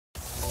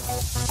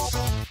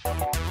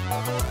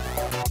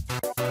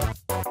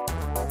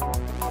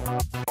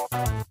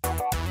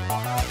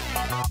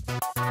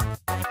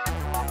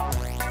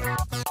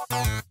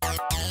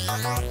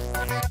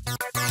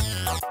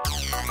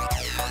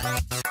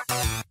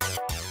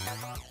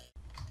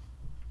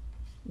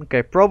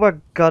Okay,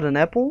 Proba got an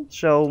apple,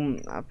 so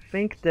I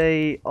think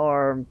they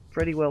are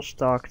pretty well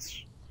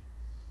stocked.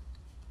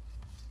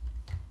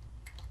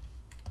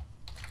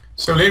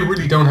 So they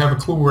really don't have a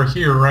clue we're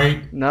here,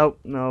 right? No,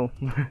 no.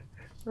 I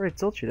already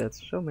told you that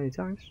so many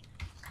times.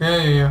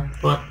 Yeah.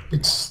 But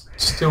it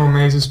still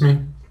amazes me.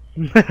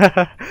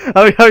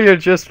 Oh, you're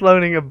just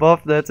floating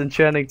above that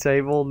enchanting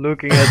table,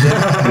 looking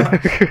at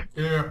them.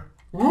 Yeah.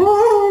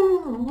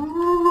 Woo!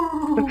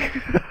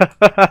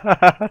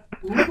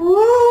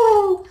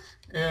 Woo!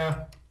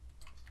 Yeah.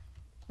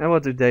 And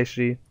what do they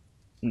see?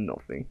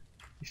 Nothing.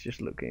 He's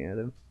just looking at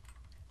him.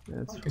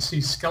 That's I can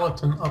see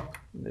skeleton up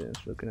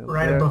just looking over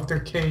right there. above their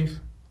cave.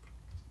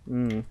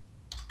 But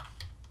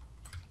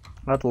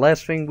the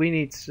last thing we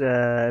need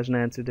as an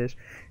end to this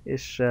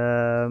is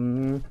a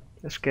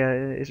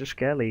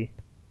skelly.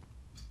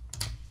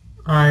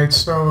 Alright,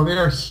 so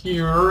they're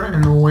here,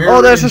 and where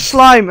Oh, there's a is...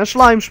 slime! A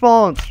slime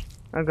spawns!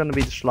 I'm gonna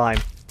be the slime.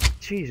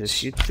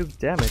 Jesus, you took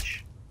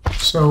damage.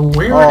 So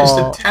where is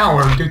the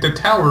tower? Dude, the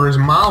tower is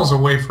miles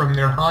away from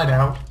their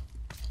hideout.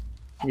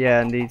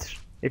 Yeah, indeed.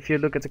 If you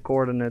look at the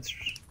coordinates,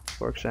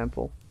 for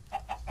example.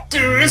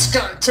 Dude, it's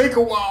gonna take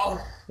a while.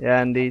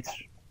 Yeah, indeed.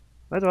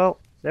 But well,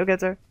 they'll get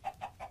there.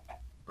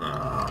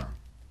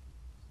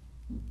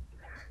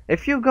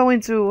 If you go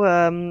into,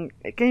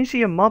 can you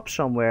see a mob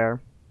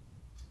somewhere?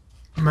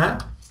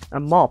 Map? A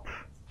mob.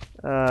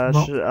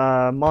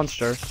 Monster.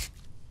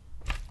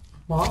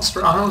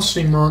 Monster? I don't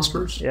see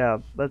monsters. Yeah,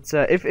 but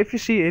if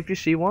you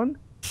see one,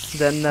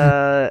 then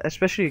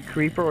especially a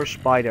creeper or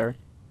spider,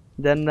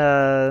 then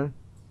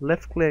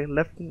left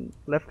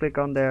click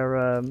on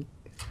their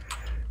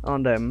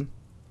on them.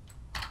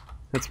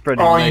 That's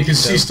pretty. Oh, amazing, you can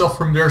see though. stuff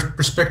from their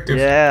perspective.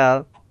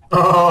 Yeah.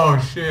 Oh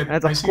shit!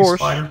 And I of see course.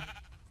 a spider.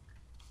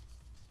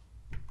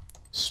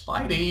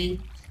 Spidey.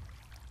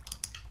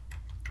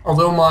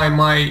 Although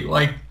my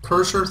like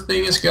cursor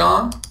thing is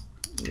gone.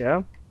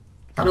 Yeah.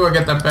 How do I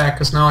get that back?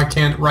 Because now I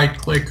can't right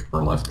click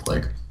or left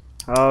click.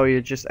 Oh,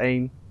 you just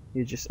aim.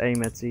 You just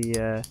aim at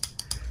the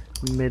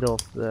middle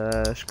of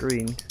the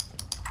screen.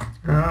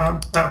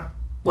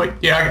 Wait,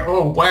 yeah.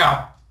 Oh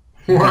wow,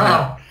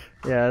 wow.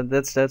 Yeah,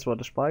 that's what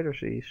the spider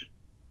sees.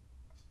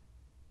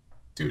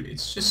 Dude,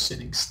 it's just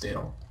sitting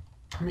still.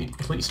 I mean,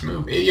 at least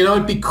move. You know,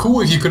 it'd be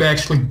cool if you could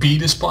actually be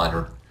the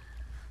spider.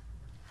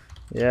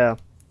 Yeah.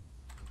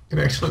 You could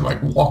actually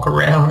like walk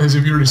around as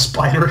if you're the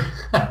spider.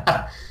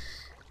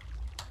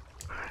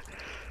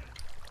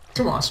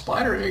 Come on,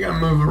 spider, you gotta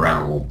move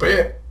around a little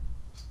bit.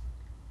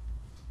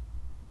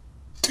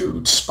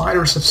 Dude,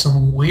 spiders have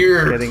some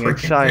weird Getting freaking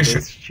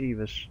excited. vision.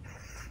 Jeebus.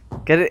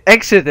 Get it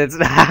exited.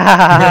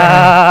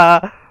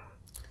 Yeah.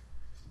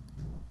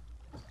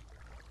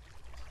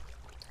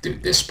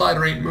 Dude, this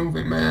spider ain't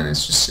moving, man.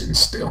 It's just sitting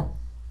still.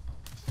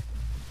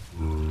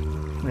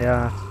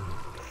 Yeah.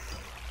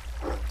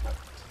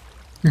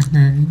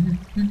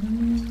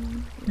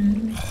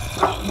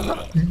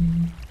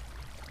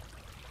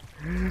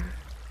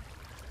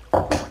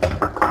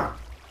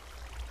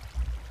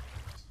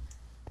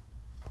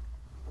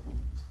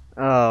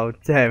 Oh,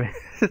 damn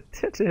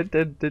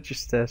it. They're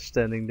just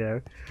standing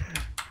there.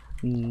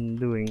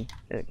 Doing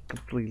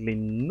completely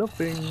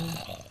nothing.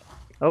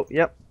 Oh,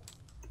 yep.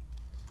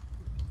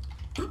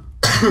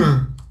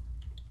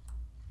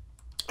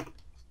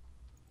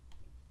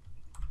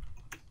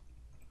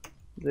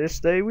 This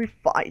day we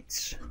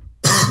fight.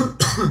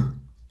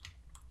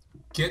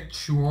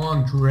 Get you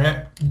on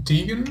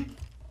Deegan?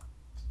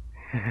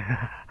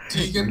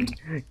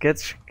 Deegan?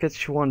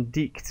 Get you one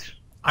deeked.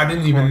 I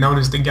didn't even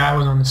notice the guy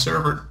was on the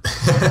server.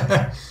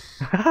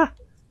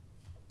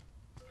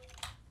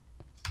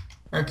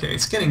 Okay,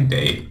 it's getting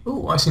day.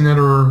 Oh, I see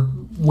another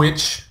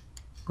witch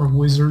or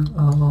wizard.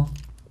 I don't know.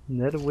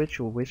 Another witch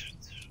or wizard?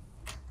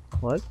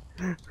 What?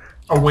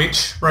 A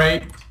witch,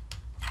 right?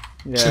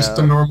 Yeah, Just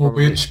a normal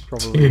witch.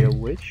 Probably a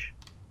witch.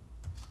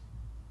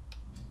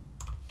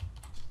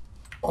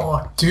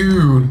 Oh,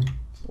 dude.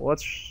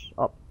 What's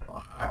up?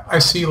 I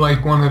see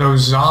like one of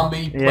those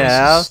zombie places.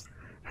 Yeah.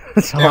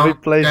 Zombie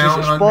places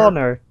a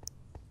spawner.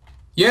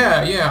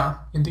 Yeah,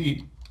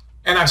 indeed.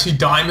 And I see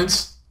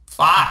diamonds.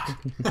 Fuck.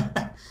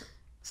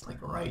 It's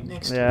like right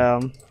next to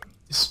it.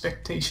 The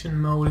spectation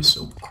mode is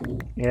so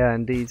cool. Yeah,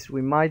 indeed.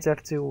 We might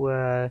have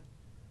to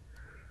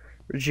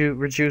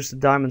reduce the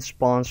diamond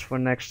spawns for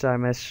next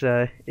time, as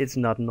it's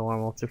not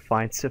normal to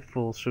find a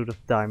full suit of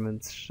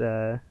diamonds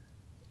so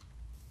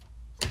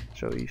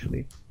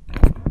easily.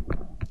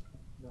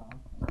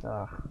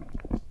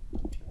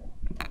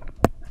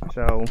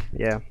 So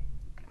yeah,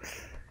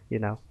 you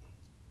know,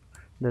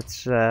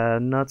 that's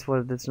not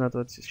what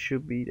it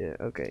should be there.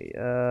 Okay.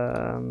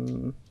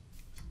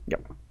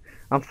 Yep.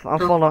 I'm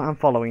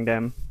following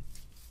them.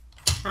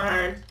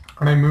 Alright.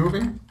 Are they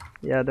moving?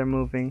 Yeah, they're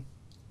moving.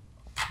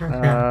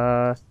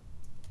 Okay.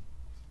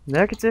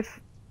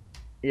 Negative.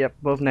 Yep,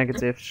 both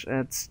negatives.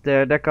 It's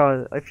they're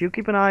if you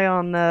keep an eye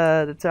on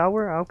the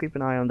tower, I'll keep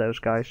an eye on those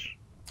guys.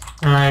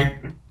 Alright.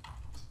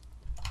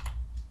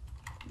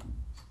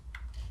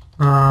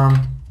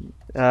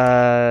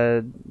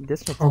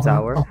 That's not the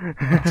tower.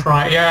 I'll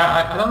try.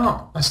 Yeah, I don't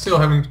know. I still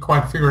haven't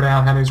quite figured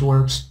out how this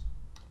works.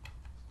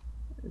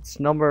 It's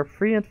number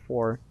 3 and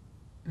 4.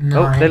 9.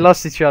 Oh, they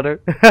lost each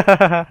other.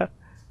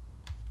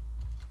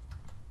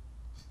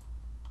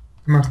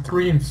 Number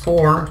 3 and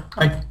 4.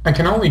 I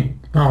can only.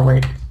 Oh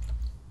wait.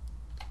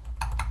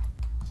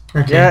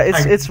 Okay. Yeah,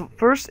 it's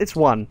first it's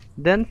 1,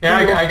 then. Yeah,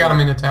 I got him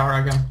in the tower.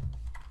 I got him.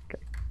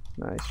 Okay,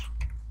 nice.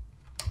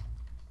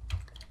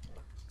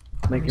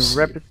 Making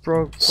rapid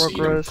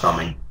progress.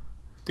 Coming.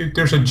 Dude,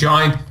 there's a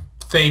giant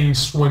thing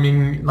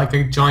swimming, like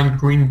a giant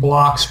green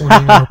block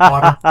swimming in the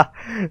water.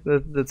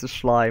 That's a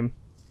slime.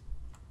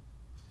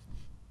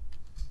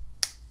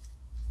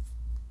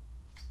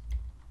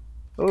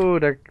 Oh,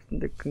 they're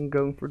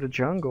going through the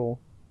jungle.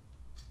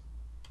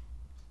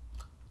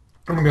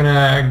 I'm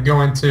gonna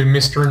go into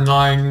Mr.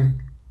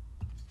 9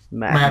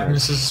 Madness.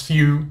 Madness's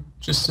view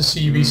just to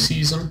see if he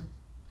sees him.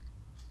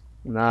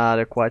 Nah,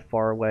 they're quite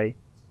far away.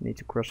 Need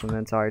to cross an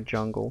entire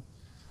jungle.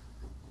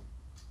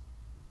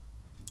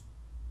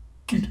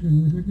 How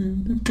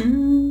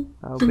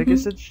big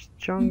is the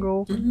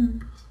jungle?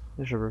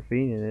 There's a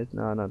ravine in it.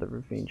 No, not a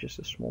ravine, just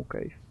a small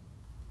cave.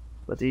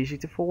 But easy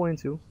to fall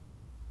into.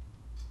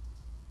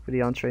 For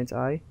the untrained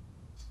eye.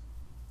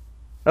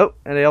 Oh,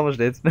 and they almost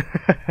did.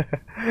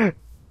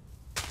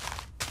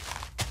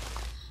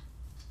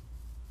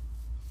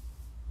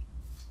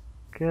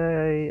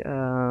 Okay,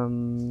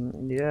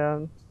 yeah.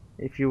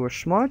 If you were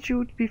smart, you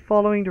would be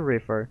following the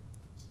river.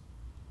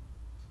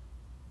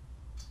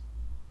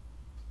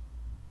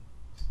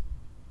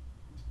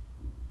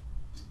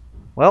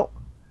 Well,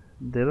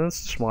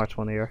 Dylan's the smart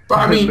one here. But,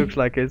 I mean, it looks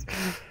like it.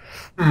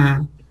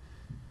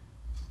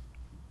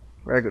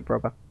 Very good,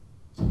 Propa.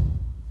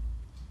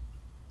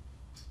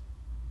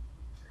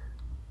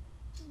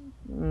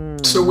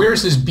 So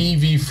where's this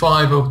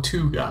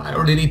BV502 guy?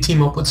 Or did he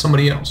team up with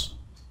somebody else?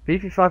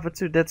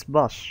 BV502, that's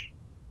Bas.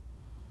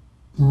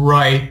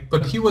 Right,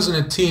 but he was in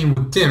a team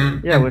with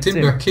Tim, Yeah, and with Tim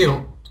Tim. got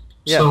killed.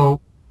 Yeah.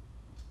 So,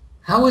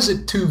 how is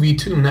it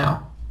 2v2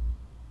 now?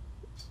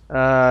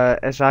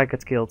 As I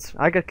got killed.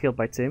 I got killed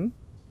by Tim.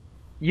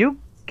 You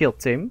killed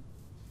Tim.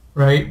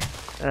 Right.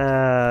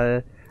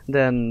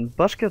 Then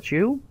Bas killed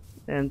you.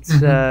 And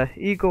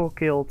Eagle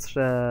killed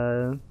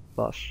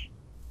Bas.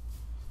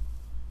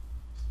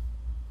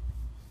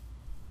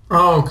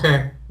 Oh,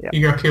 okay. Yeah.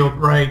 He got killed,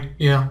 right,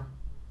 yeah.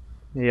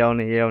 He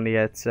only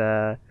had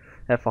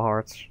half a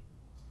heart.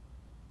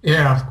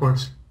 Yeah, of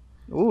course.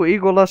 Ooh,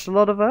 Eagle lost a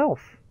lot of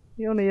health.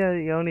 He only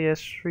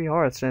has 3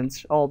 hearts, and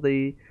all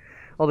the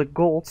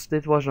golds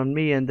that was on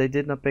me, and they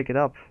did not pick it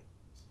up.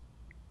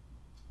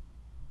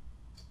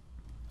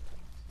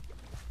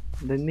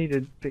 They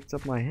needed picked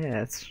up my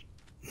head.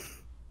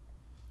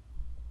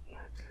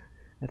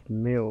 That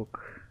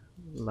milk,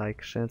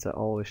 like Santa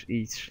always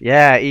eats.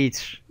 Yeah,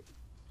 eats.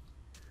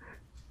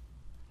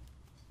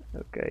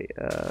 Okay.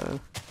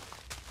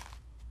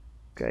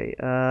 Okay,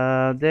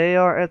 they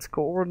are at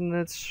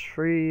coordinates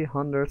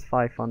 300,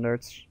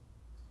 500.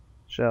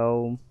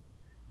 So,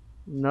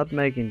 not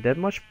making that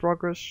much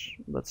progress,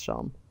 but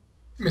some.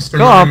 Mr.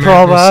 Come on,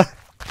 Proba!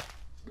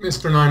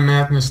 Mr. 9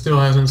 Madness still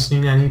hasn't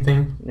seen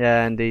anything.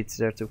 Yeah, indeed,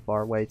 they're too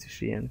far away to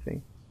see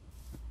anything.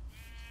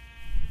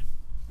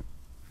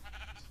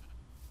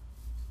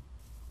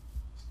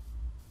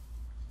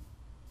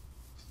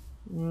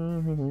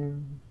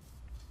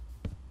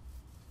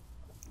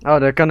 Oh,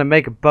 they're gonna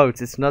make a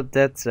boat. It's not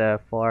that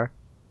far.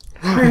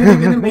 Why are they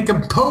gonna make a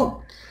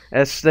boat?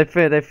 As they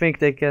think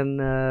they can.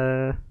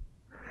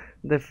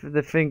 They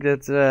think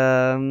that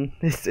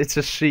it's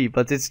a sea,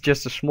 but it's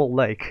just a small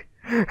lake.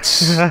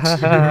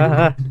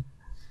 Oh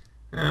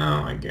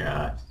my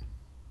god.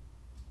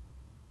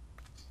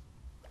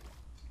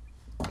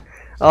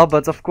 Oh,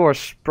 but of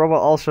course, Proba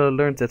also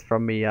learned it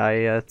from me.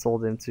 I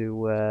told him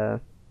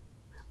to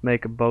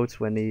make a boat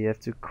when he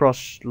have to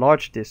cross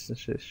large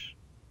distances.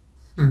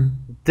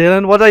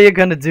 Dylan, what are you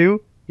gonna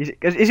do?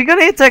 Is he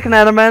gonna attack an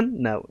Enderman?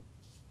 No.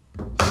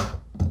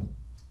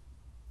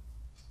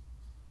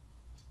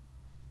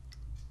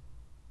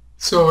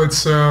 So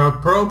it's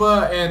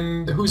Proba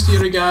and who's the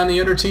other guy on the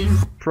other team?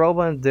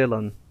 Proba and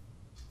Dylan.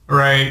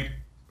 Right.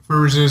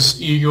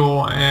 Versus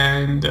Eagle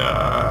and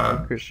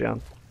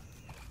Christian.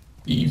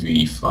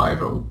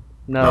 BV50.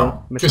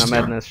 No, Mr.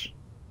 Madness.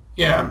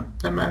 Yeah,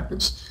 the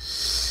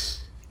Madness.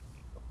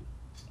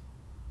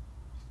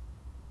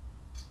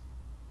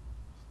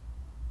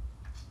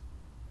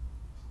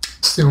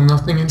 Still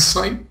nothing in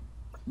sight.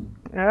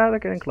 Yeah, they're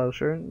getting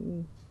closer.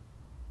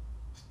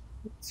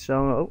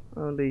 So,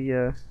 only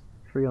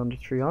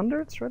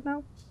 300 right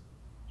now.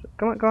 So,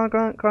 come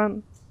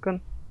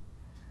on.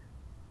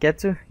 Get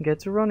to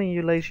running,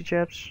 you lazy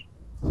chaps.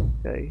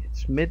 Okay,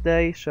 it's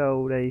midday,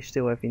 so they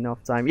still have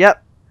enough time.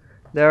 Yep,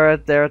 they're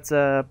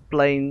at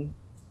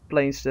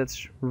plains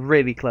that's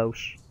really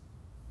close.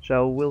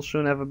 So we'll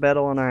soon have a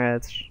battle on our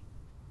heads.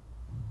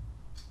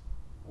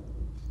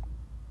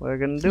 What are we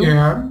gonna do?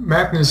 Yeah,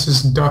 Madness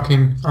is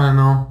ducking. I don't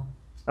know.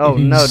 Oh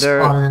no,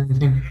 they're.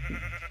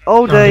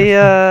 Oh, they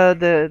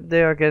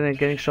are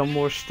getting some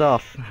more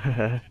stuff.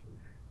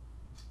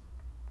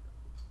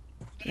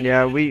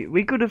 Yeah,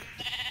 we could have.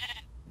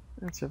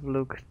 Let's have a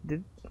look.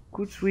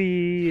 Could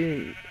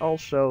we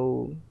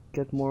also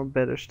get more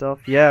better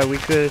stuff? Yeah, we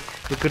could.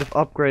 We could have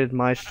upgraded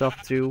my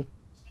stuff too.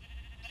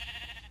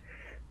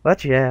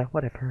 But yeah,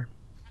 whatever.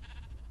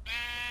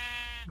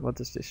 What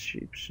does this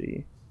sheep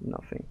see?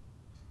 Nothing.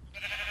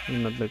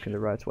 I'm not looking the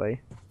right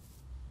way.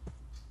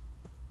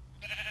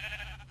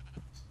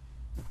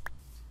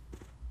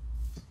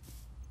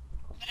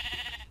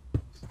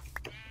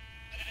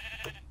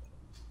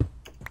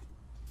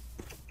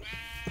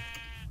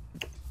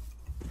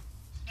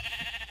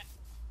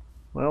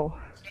 Well,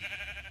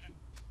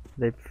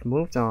 they've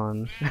moved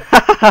on.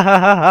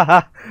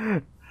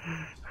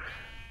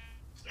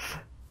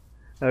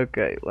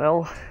 Okay,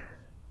 well,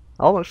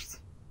 almost.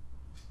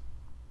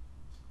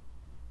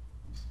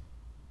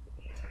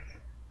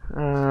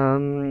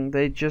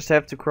 They just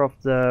have to cross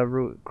the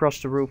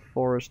roof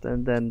forest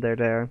and then they're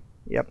there.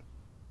 Yep,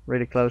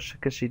 really close. You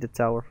can see the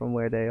tower from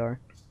where they are.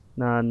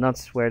 Nah, not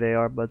where they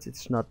are, but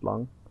it's not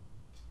long.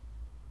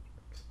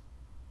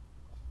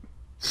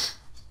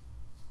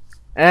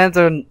 And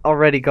they're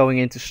already going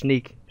into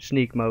sneak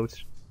mode.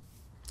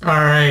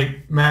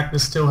 Alright,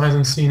 Magnus still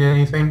hasn't seen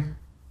anything.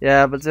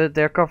 Yeah, but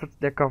they're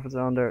covered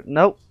under.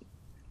 Nope,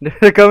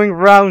 they're going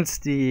round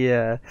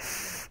the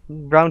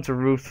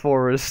roof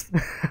forest.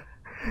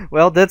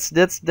 Well, that's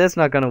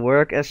not gonna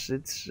work as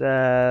it's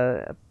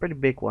a pretty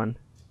big one.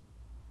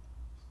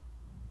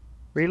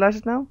 Realize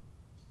it now?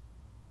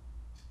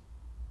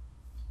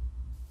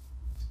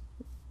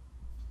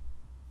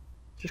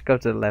 Just go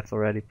to the left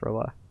already,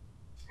 bro.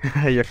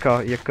 You're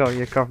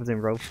covered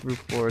in roof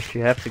forest.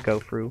 You have to go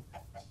through.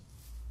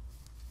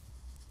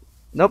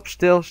 Nope,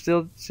 still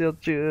goes through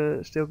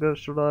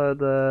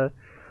the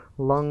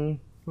long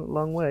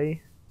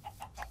way.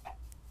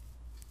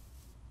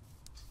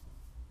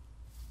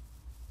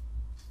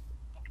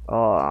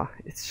 Oh,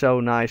 it's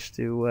so nice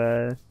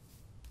to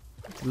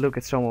look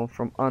at someone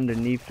from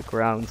underneath the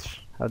ground,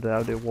 how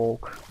they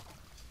walk.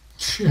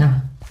 Yeah,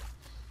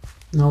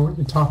 know what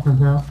you're talking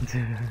about.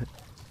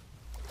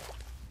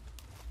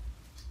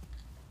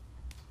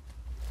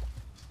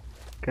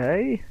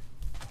 Okay.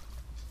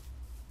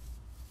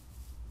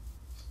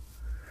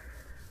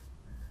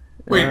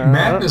 Wait,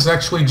 Magnus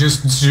actually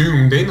just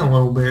zoomed in a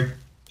little bit.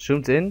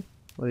 Zoomed in?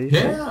 What do you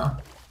say? Yeah,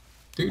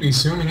 dude, he's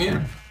zooming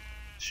in.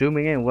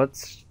 Zooming in,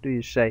 what do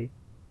you say?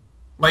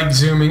 Like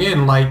zooming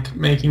in, like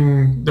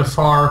making the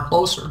far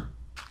closer.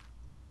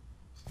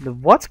 The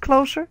what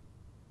closer?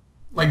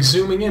 Like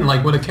zooming in,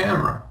 like with a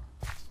camera.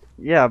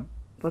 Yeah,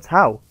 but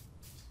how?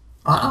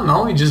 I don't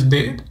know, he just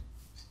did.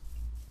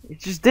 He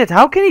just did.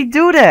 How can he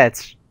do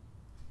that?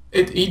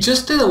 He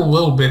just did a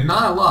little bit,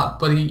 not a lot,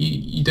 but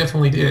he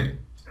definitely did.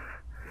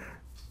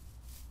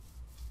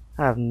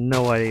 I have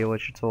no idea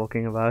what you're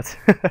talking about.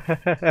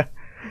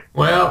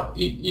 Well,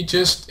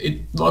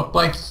 it looked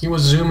like he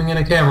was zooming in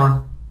a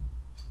camera.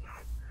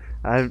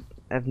 I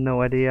have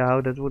no idea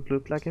how that would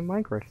look like in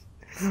Minecraft.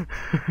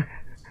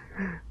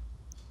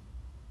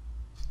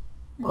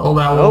 Well,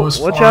 that one was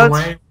watch far out.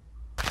 away.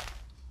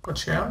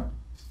 Watch out.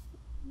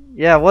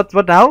 Yeah, what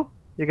now?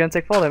 You're gonna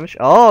take fall damage?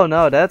 Oh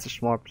no, that's a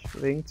smart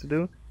thing to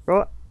do.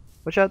 Bro,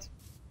 watch out.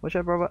 Watch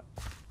out, bro.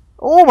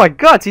 Oh my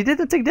god, he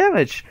didn't take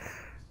damage.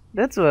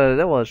 That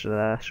was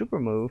a super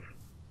move.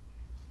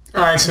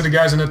 Alright, so the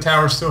guys in the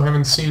tower still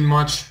haven't seen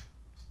much.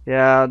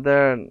 Yeah,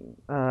 they're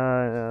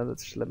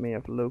let me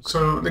have a look.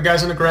 So the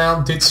guys on the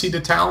ground did see the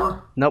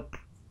tower? Nope.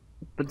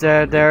 But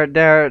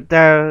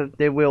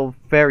they will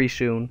very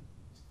soon.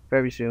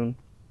 Very soon.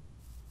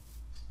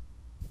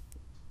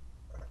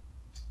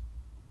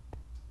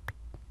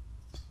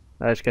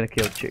 I was gonna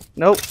kill the chick.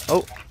 Nope.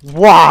 Oh,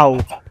 wow.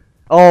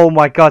 Oh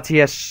my god, he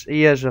has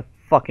a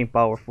fucking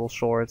powerful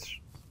sword.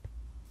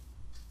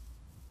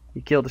 He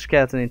killed the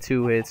skeleton in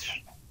 2 hits.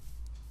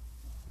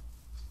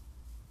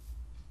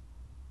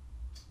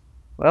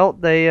 Well,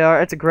 they are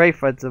at the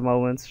grave at the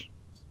moment.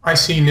 I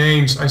see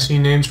names. I see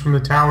names from the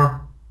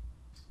tower.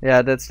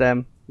 Yeah, that's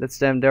them. That's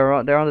them. They're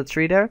on the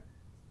tree there.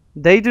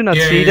 They do not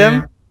Yeah, see yeah, them.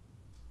 yeah.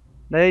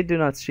 They do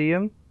not see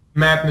him.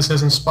 Madness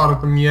hasn't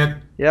spotted them yet.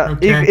 Yeah,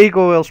 Okay.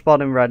 Eagle will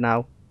spot him right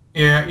now.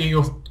 Yeah,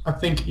 Eagle. I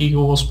think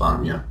Eagle will spawn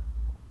him, yeah.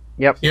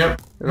 Yep.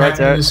 Yep. Right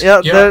there. Madness.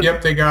 Yeah,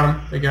 Yep, they got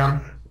him. They got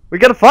him. We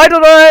gotta fight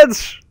on our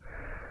heads!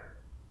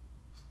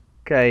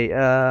 Okay,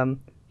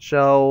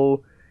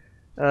 so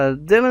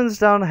Dylan's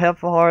down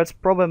half a heart,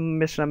 Problem,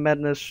 Mission and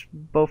Madness,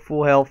 both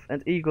full health,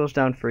 and Eagle's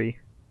down 3.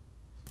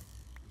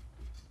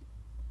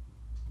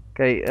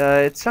 Okay,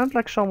 it sounds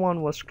like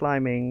someone was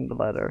climbing the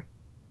ladder.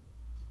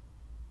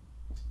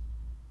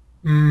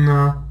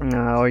 No.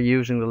 No, or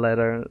using the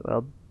ladder.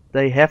 Well,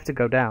 they have to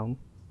go down.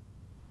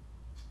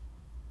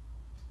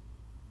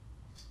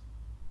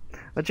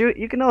 But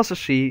you can also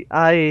see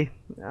I've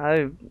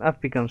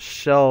become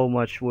so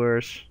much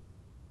worse.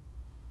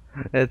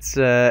 It's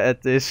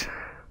at this.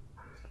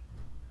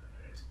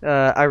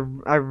 I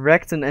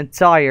wrecked an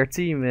entire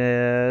team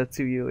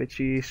to you at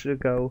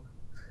Suko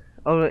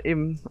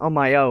on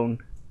my own.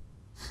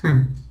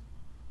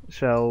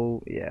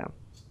 So yeah,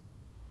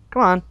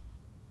 come on.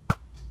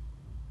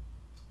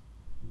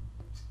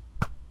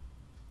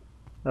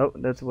 Oh,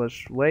 that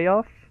was way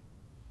off.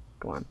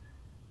 Come on.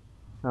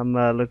 I'm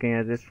looking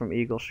at it from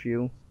Eagle's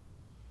view.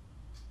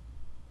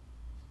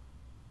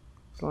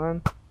 Come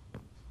on.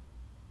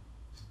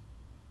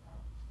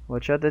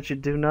 Watch out that you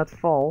do not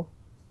fall.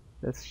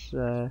 That's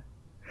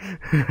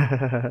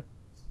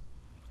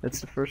that's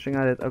the first thing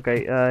I did.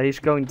 Okay, he's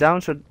going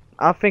down, so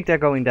I think they're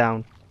going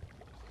down.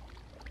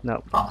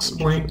 No.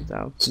 Possibly.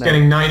 Down. It's No.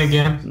 getting night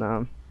again.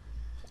 No.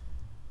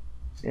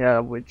 Yeah,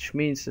 which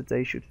means that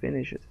they should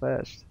finish it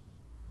fast.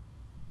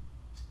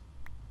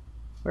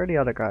 Where are the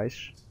other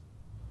guys?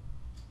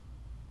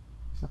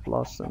 I've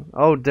lost them.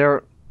 Oh,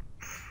 they're...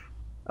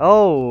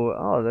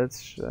 Oh,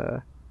 that's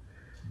a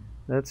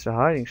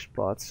hiding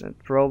spot. And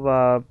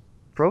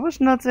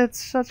Proba's not at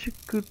such a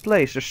good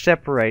place. They're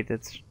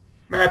separated.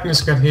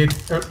 Madness got hit.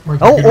 Oh, my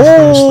Oh, computer's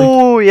going to sleep.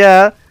 oh,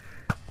 yeah.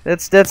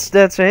 That's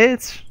a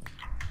hit.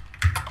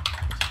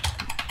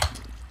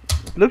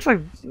 Looks like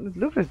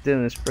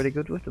Dylan is pretty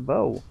good with the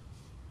bow.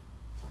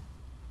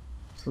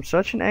 From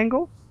such an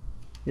angle,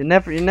 you're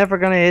never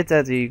gonna hit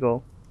that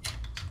eagle.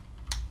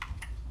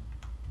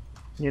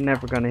 You're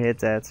never gonna hit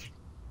that.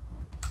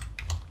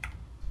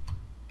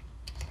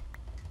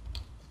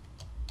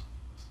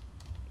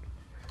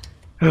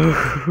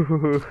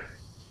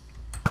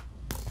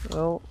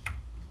 Well.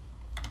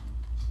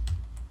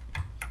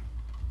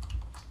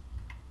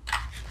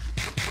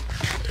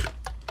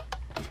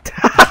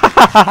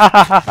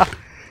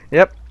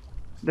 Yep,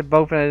 they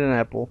both had an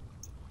apple.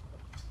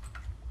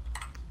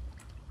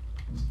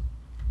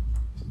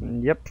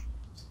 Yep,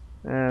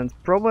 and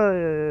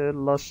Proba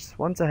lost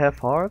 1.5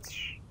 hearts,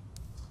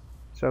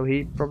 so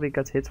he probably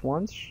got hit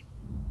once.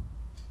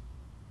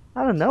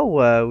 I don't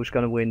know who's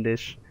gonna win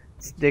this.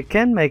 They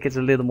can make it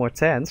a little more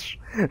tense.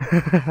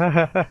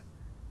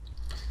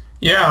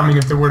 Yeah, I mean,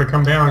 if they were to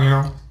come down, you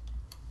know.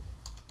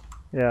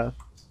 Yeah.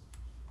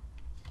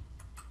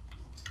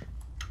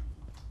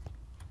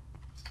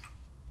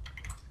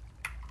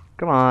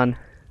 Come on.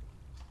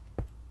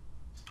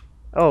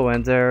 Oh,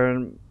 and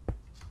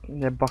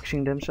they're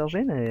boxing themselves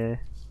in.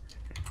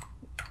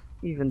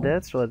 Even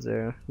that's what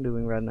they're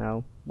doing right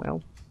now.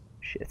 Well,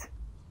 shit.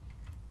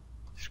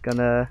 It's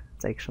gonna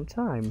take some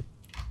time.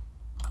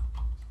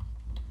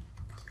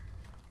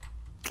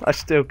 I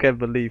still can't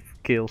believe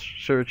kills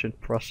Surgeon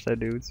Prosta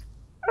dudes.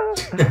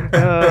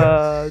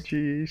 Ah,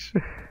 jeez.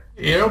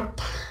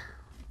 Yep.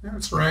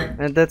 That's right.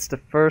 And that's the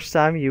first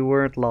time you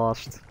weren't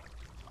lost.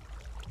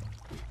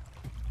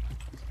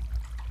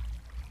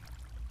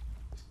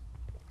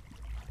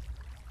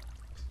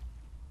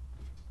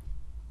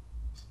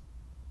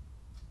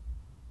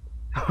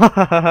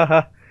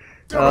 That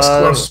was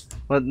close.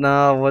 But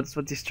no, what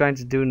he's trying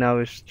to do now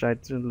is try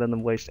to let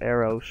them waste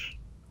arrows.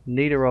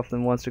 Neither of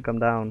them wants to come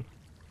down.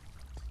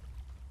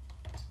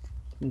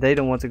 They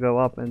don't want to go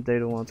up and they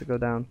don't want to go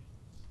down.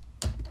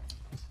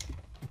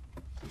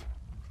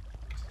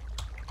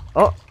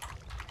 Oh!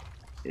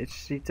 Is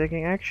he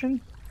taking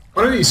action?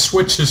 What are these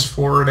switches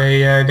for?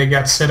 They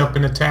got set up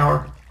in a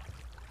tower.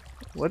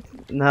 What?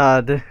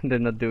 Nah, they're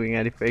not doing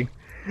anything.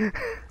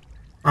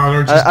 Oh,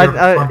 they're just there for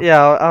fun.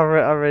 Yeah, I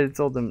already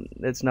told them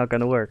it's not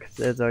gonna work.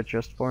 They're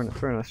just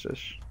furnaces.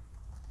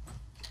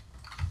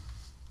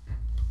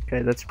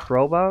 Okay, that's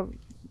Proba.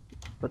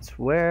 But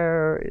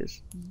where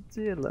is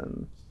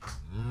Dylan?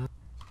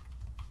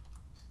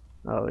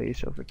 Oh,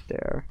 he's over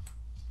there.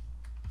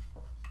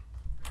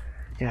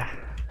 Yeah,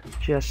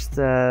 just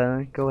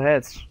go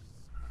ahead.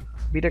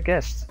 Be their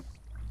guest.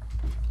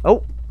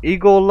 Oh,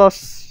 Eagle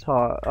lost.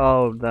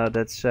 Oh, no,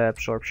 that's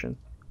absorption.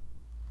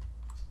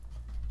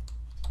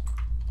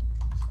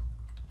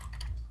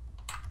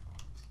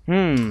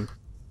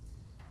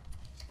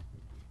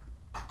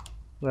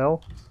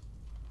 Well.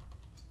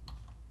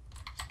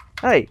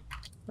 Hey,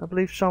 I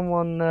believe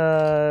someone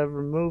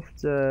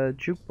removed the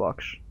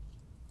jukebox.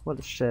 What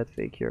a sad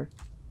figure.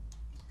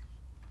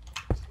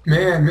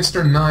 Man,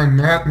 Mr. 9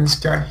 Madness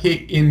got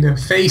hit in the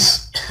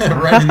face,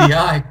 right in the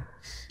eye.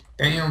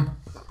 Damn.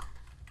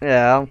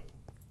 Yeah.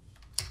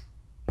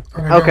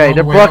 Okay,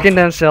 they're blocking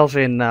themselves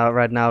in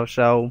right now,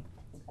 so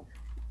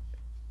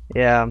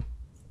yeah.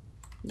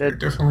 They're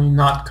definitely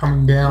not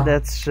coming down.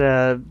 That's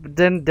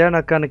then they're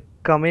not gonna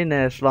come in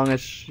as long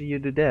as you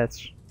do that.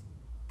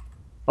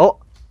 Oh,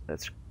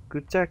 that's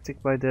good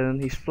tactic by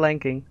Dylan. He's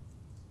flanking.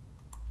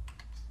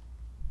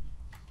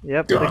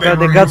 Yep, they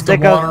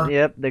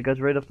got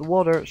rid of the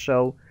water,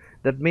 so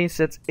that means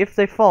that if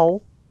they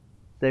fall,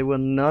 they will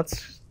not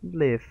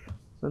live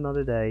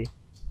another day.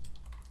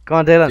 Come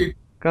on, Dylan.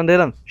 Come on,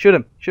 Dylan. Shoot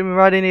him. Shoot him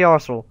right in the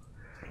arsehole.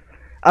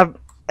 I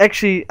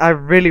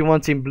really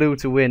want Team Blue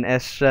to win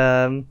as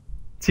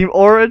Team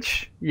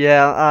Orange.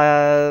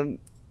 Yeah,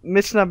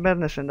 Mr.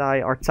 Madness and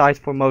I are tied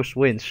for most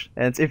wins.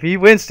 And if he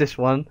wins this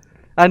one,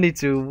 I need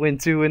to win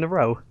 2 in a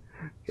row.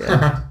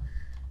 Yeah.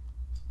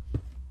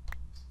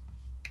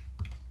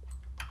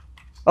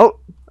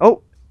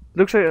 Oh,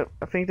 looks like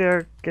I think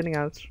they're getting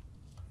out.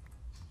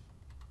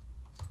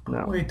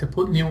 No. Wait, they're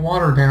putting the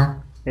water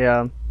down.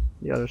 Yeah,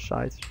 the other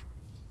side.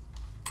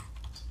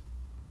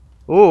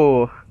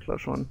 Oh,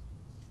 close one.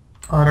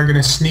 Oh, they're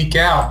gonna sneak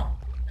out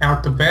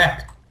the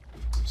back.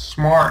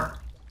 Smart.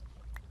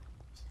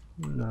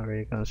 Now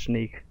they're gonna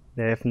sneak.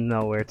 They have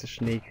nowhere to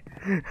sneak.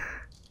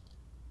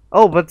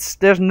 Oh, but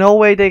there's no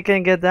way they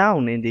can get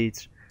down. Indeed,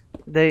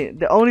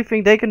 the only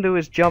thing they can do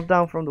is jump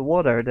down from the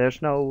water.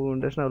 There's no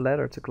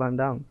ladder to climb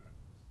down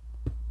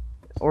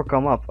or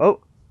come up.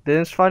 Oh,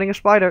 Dylan's fighting a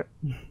spider.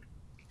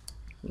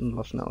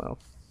 Lost no health.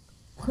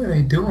 What are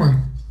they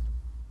doing?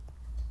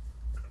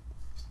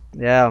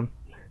 Yeah.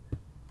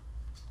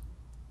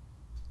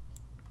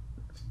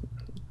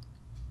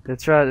 They're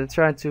trying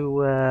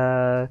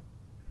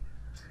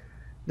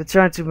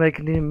to make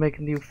a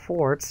new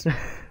fort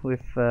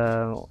with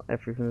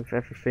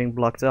everything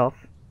blocked off,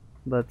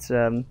 but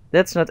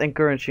that's not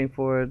encouraging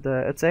for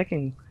the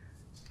attacking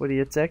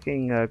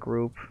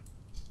group.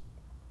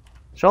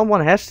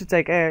 Someone has to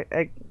take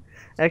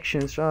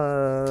actions.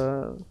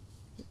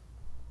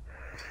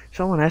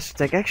 Someone has to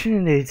take action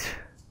indeed.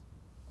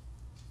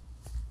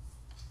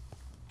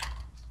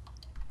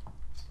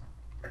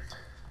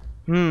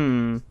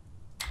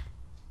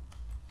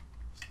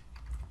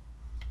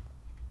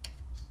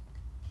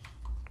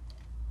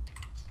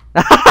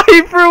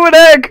 He threw an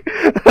egg!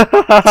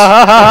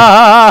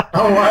 Oh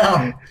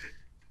wow!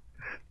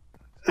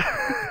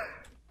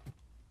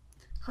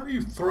 How do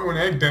you throw an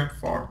egg that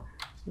far?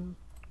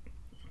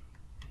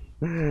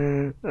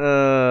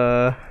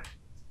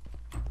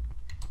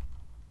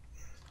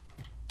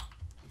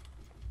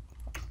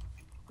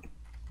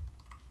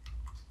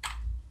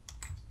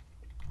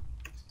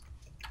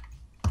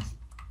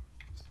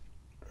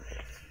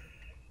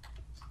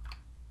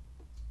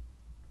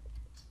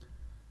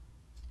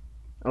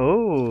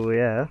 Oh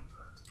yeah.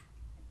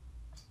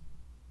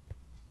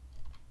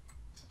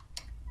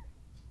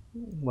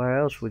 Where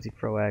else would he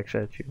throw eggs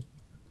at you?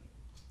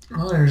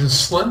 Oh, there's a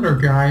slender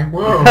guy.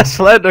 Whoa. A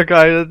slender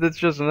guy. That's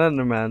just an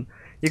Enderman.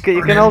 You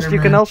can also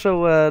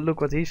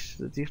look what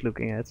he's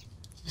looking at.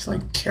 He's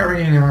like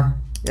carrying a.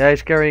 Yeah,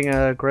 he's carrying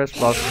a grass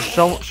block.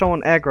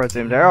 Someone aggroed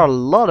him. There are a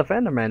lot of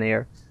Endermen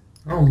here.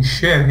 Holy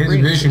shit! His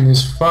vision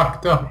is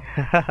fucked up.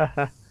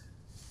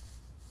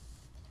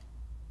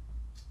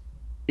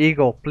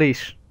 Eagle,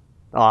 please.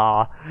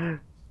 Ah,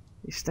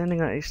 he's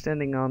standing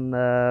on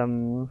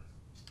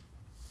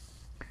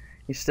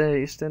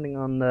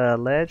the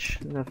ledge,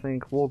 and I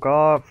think walk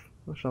off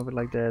or something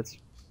like that.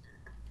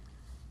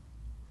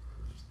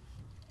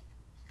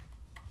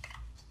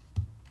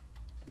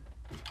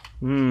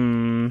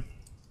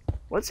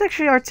 What's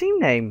actually our team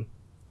name?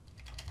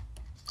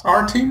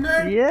 Our team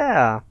name?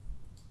 Yeah.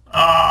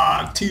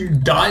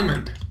 Team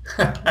Diamond.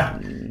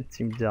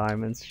 Team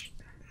Diamonds.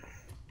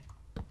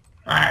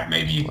 Alright,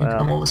 maybe you can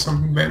come up with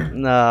something better.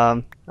 Nah,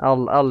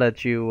 I'll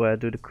let you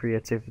do the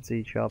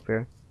creativity job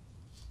here.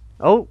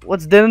 Oh,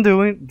 what's Dylan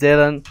doing?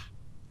 Dylan,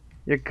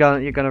 you're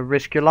gonna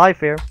risk your life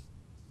here.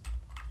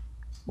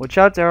 Watch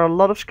out, there are a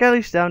lot of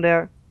skellies down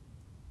there.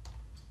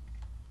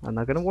 I'm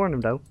not gonna warn him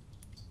though.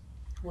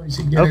 What is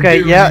he gonna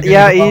okay, do?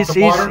 yeah,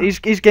 he's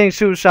getting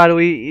suicidal.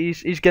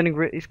 He's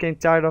getting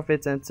tired of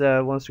it and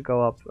wants to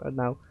go up right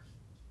now.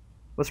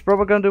 What's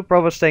Probo gonna do?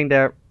 Probo's staying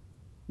there.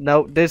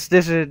 No, this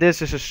is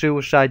a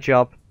suicide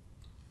job.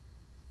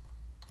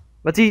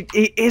 But he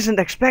isn't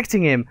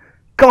expecting him.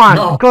 Come on,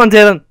 no. Come on,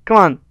 Dylan, come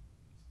on.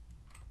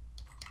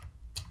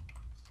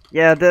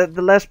 Yeah,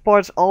 the last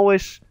part's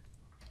always.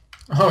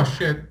 Oh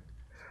shit!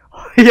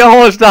 He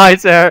almost died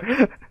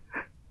there.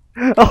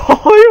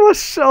 Oh, he was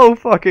so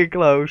fucking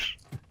close.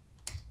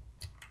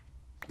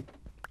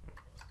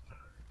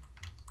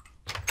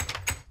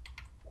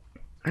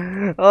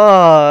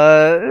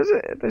 Oh,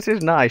 this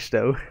is nice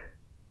though.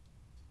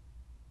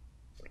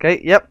 Okay,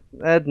 yep.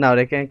 Now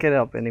they can't get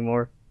up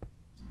anymore.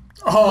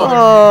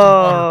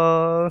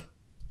 Oh!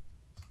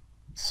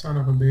 Son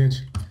of a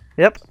bitch.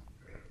 Yep.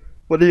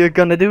 What are you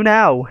gonna do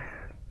now?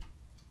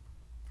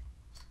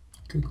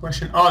 Good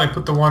question. Oh, they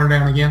put the water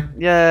down again.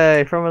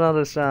 Yay, from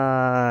another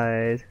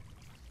side.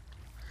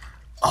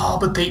 Oh,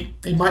 but they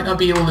might not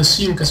be able to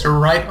see him because they're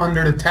right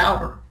under the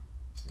tower.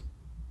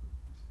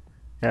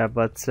 Yeah,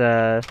 but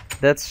that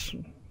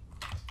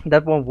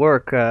won't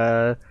work.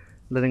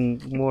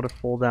 Letting water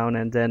fall down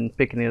and then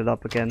picking it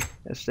up again,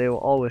 as they will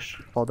always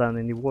fall down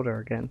in the water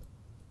again.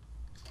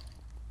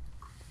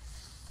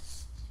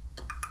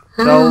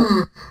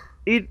 So,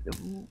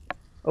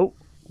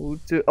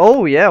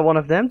 oh yeah, one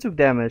of them took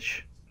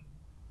damage.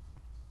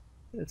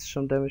 It's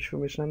some damage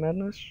from Mr.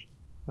 Madness,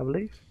 I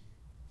believe.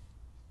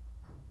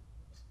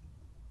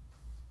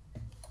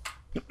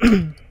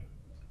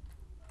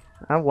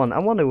 I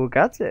wonder who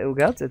got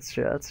it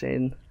shots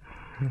in.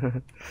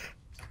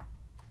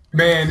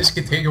 Man, this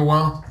could take a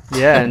while.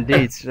 Yeah,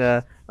 indeed.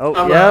 But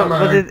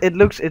it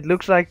looks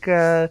like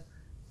they're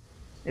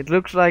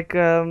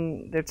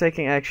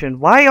taking action.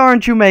 Why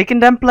aren't you making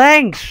them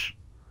planks?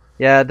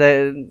 Yeah,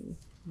 they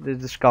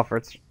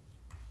discovered,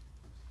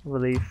 I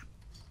believe,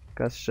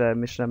 because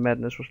Mr.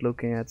 Madness was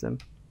looking at them.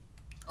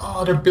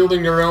 Oh, they're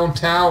building their own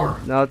tower.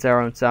 Not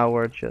their own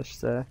tower,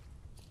 just.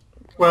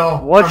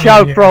 Well, watch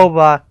out, yeah.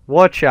 Proba.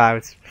 Watch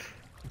out.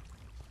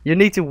 You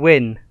need to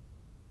win.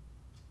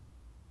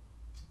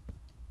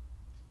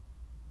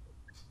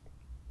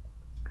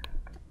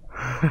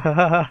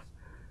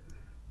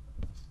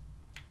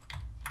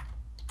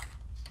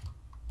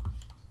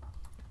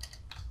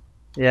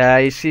 Yeah,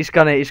 he's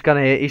gonna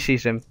hit. He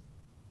sees him.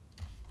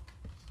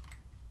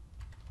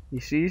 He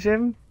sees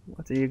him.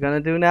 What are you gonna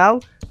do now?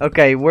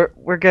 Okay,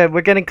 we're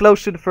getting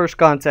close to the first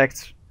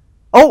contact.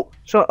 Oh,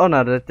 oh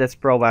no, that's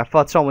probably. I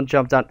thought someone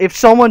jumped down. If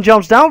someone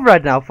jumps down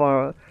right now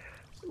for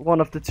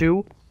one of the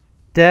two,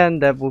 then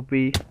that would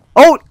be.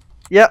 Oh,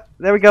 yeah,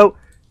 there we go.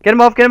 Get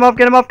him off! Get him off!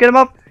 Get him off! Get him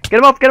off! Get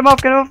him off! Get him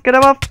off! Get him off! Get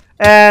him off!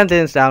 And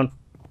Din's down.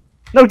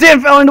 No, Din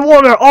fell in the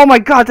water. Oh my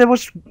god, that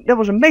was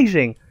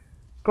amazing.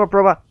 Go on,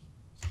 Proba.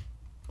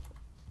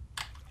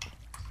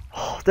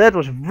 Oh, that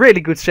was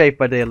really good save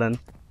by Dylan.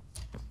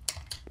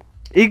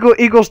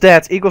 Eagle's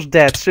dead. Eagle's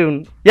dead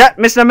soon. Yeah,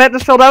 Mr.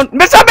 Madness fell down.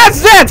 Mr.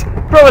 Madness dead!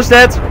 Proba's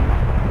dead.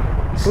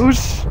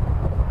 Who's...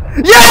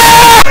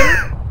 Yeah!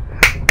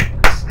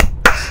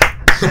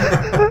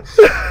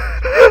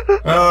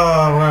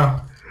 Oh,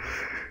 wow.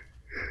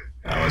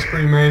 That was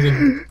pretty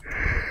amazing.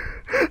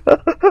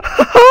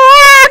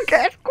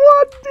 Get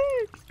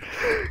quad-deeked!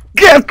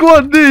 Get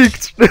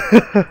quad-deeked!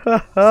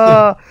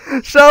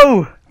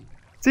 So,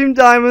 Team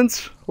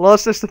Diamonds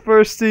lost as the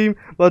first team,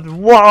 but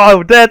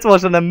wow, that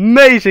was an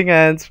amazing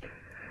end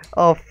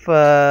of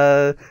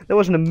the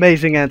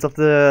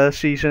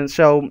season.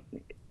 So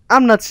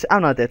I'm not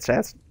that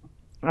sad.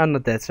 I'm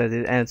not that sad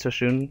it ends so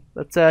soon.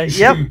 But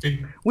yep,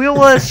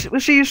 we'll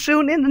see you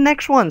soon in the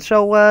next one.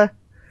 So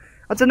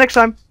until next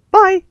time,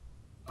 bye.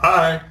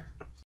 Bye.